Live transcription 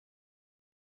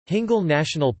Hingol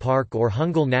National Park or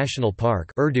Hingol National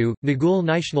Park Urdu, Hingol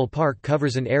National Park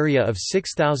covers an area of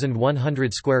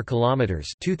 6,100 square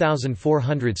kilometers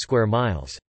 (2,400 square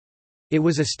miles). It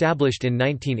was established in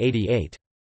 1988.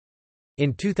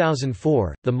 In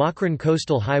 2004, the Makran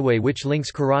coastal highway which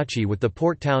links Karachi with the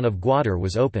port town of Gwadar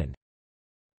was opened.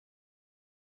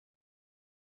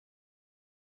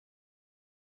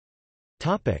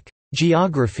 Topic: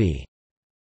 Geography.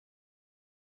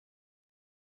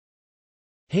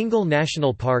 Hingol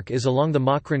National Park is along the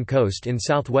Makran coast in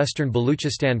southwestern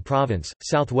Baluchistan province,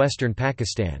 southwestern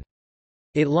Pakistan.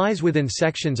 It lies within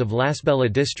sections of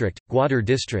Lasbela district, Gwadar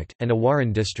district, and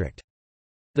Awaran district.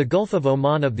 The Gulf of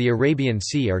Oman of the Arabian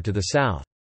Sea are to the south.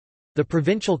 The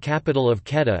provincial capital of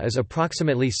Kedah is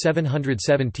approximately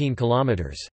 717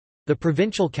 km. The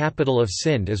provincial capital of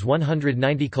Sindh is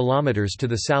 190 km to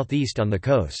the southeast on the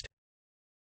coast.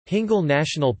 Hingol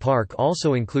National Park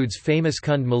also includes famous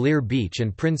Kund Malir Beach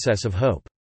and Princess of Hope.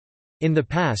 In the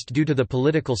past, due to the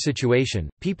political situation,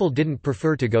 people didn't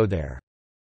prefer to go there.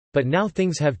 But now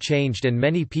things have changed and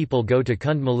many people go to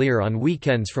Kund Malir on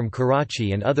weekends from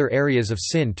Karachi and other areas of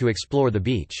Sindh to explore the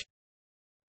beach.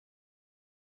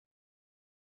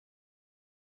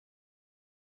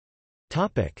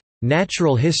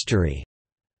 Natural history.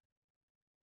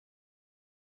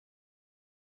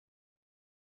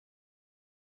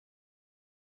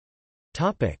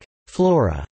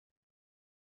 Flora.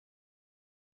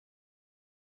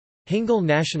 Hingol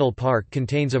National Park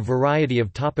contains a variety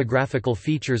of topographical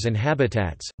features and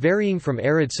habitats, varying from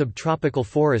arid subtropical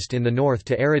forest in the north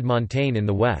to arid montane in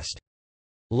the west.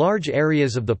 Large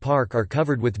areas of the park are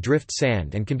covered with drift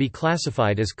sand and can be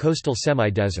classified as coastal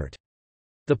semi-desert.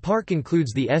 The park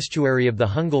includes the estuary of the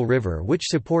Hingol River, which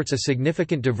supports a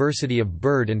significant diversity of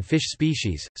bird and fish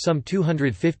species. Some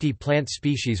 250 plant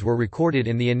species were recorded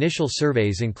in the initial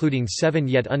surveys, including 7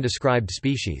 yet undescribed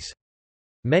species.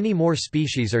 Many more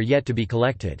species are yet to be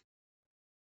collected.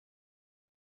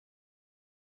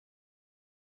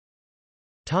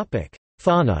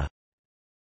 Fauna.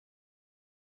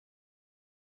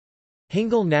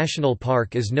 Hingol National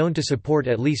Park is known to support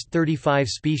at least 35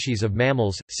 species of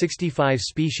mammals, 65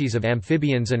 species of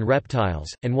amphibians and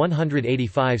reptiles, and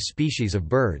 185 species of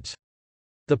birds.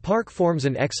 The park forms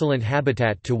an excellent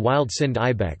habitat to wild Sindh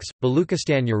ibex,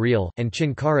 Baluchistan ural, and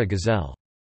Chinkara gazelle.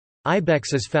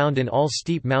 Ibex is found in all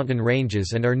steep mountain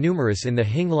ranges and are numerous in the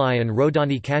Hinglai and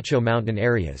Rodani Kacho mountain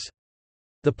areas.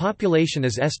 The population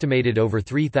is estimated over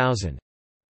 3,000.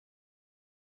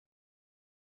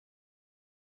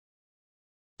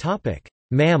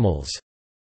 Mammals.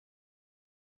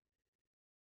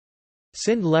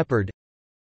 Sindh leopard,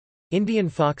 Indian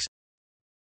fox,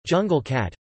 jungle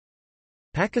cat,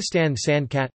 Pakistan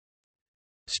sandcat,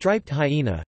 striped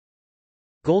hyena,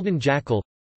 golden jackal,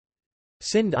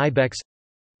 Sindh ibex,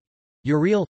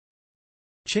 ural,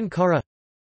 chinkara,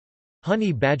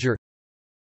 honey badger,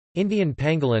 Indian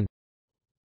pangolin,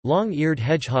 long-eared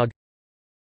hedgehog,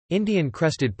 Indian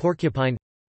crested porcupine,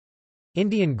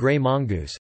 Indian grey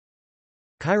mongoose,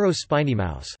 Cairo spiny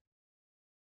mouse.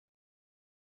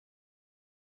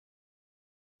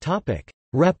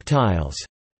 Reptiles.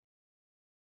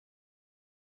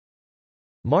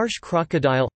 Marsh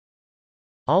crocodile,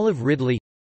 olive ridley,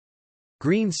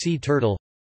 green sea turtle,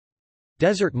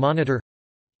 desert monitor,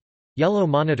 yellow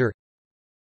monitor,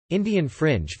 Indian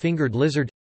fringe-fingered lizard,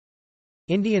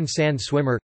 Indian sand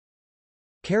swimmer,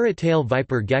 carrot-tail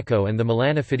viper gecko and the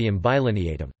Melanophidium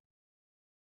bilineatum.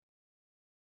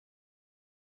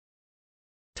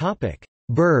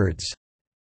 Birds.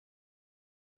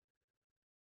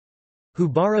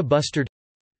 Houbara bustard,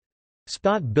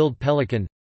 spot-billed pelican,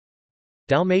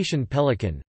 Dalmatian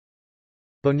pelican,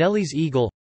 Bonelli's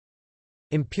eagle,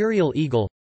 imperial eagle,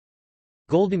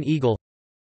 golden eagle,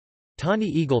 tawny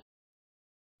eagle,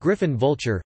 griffon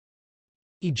vulture,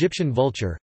 Egyptian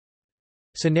vulture,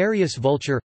 Cinereus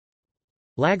vulture,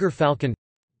 lager falcon,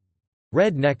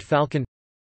 red-necked falcon,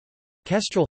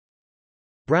 kestrel,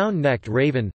 brown-necked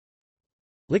raven,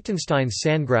 Liechtenstein's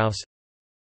sandgrouse,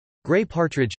 grey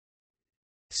partridge,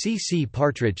 sea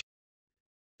partridge,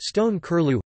 stone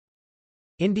curlew,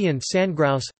 Indian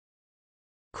sandgrouse,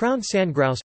 crowned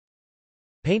sandgrouse,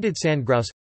 painted sandgrouse,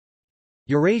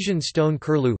 Eurasian stone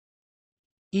curlew,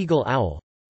 eagle owl,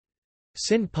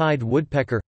 Sindh-pied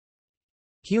woodpecker,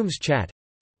 Hume's chat,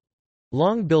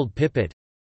 long-billed pipit,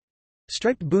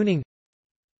 striped booning,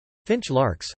 finch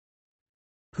larks,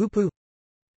 hoopoe,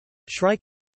 shrike,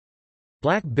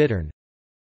 black bittern,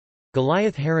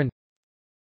 Goliath heron,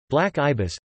 black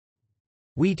ibis,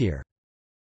 wheatear.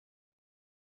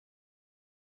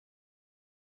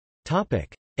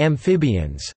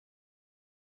 Amphibians.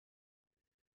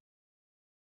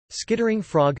 Skittering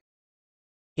frog,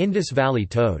 Indus Valley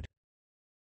toad.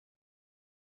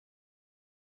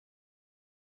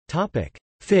 Topic: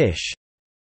 Fish.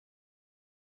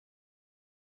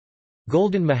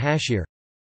 Golden mahashir,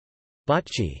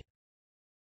 botchi.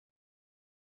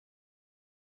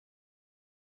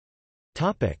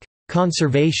 Topic: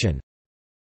 Conservation.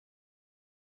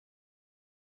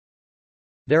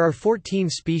 There are 14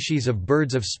 species of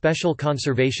birds of special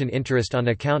conservation interest on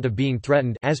account of being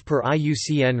threatened as per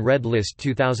IUCN Red List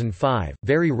 2005,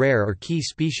 very rare or key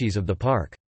species of the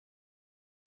park.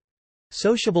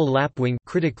 Sociable lapwing,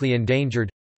 critically endangered.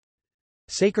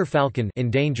 Saker falcon,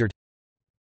 endangered.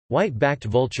 White-backed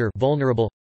vulture,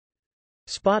 vulnerable.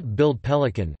 Spot-billed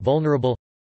pelican, vulnerable.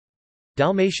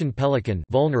 Dalmatian pelican,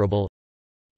 vulnerable.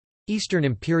 Eastern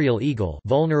imperial eagle,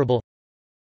 vulnerable.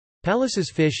 Pallas's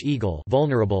fish eagle,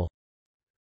 vulnerable.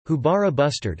 Hubara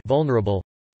bustard, vulnerable.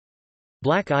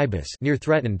 Black ibis, near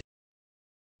threatened.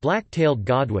 Black-tailed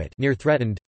godwit, near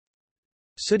threatened.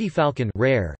 Sooty falcon,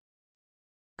 rare.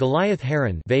 Goliath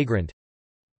heron, vagrant.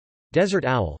 Desert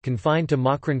owl, confined to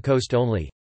Makran coast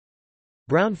only.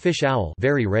 Brown fish owl,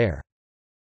 very rare.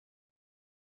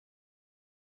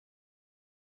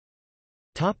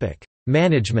 Topic: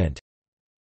 Management.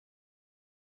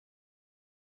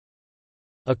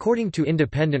 According to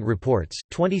independent reports,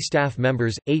 20 staff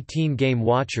members, 18 game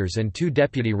watchers and 2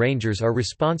 deputy rangers are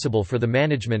responsible for the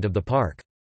management of the park.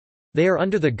 They are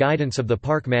under the guidance of the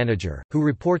park manager, who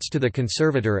reports to the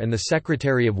conservator and the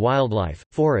Secretary of Wildlife,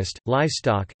 Forest,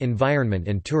 Livestock, Environment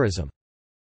and Tourism.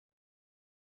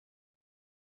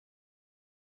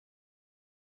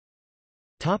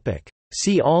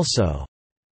 See also: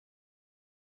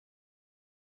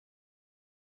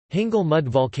 Hingol mud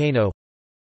volcano,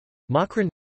 Makran,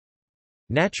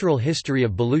 Natural history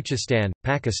of Baluchistan,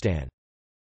 Pakistan.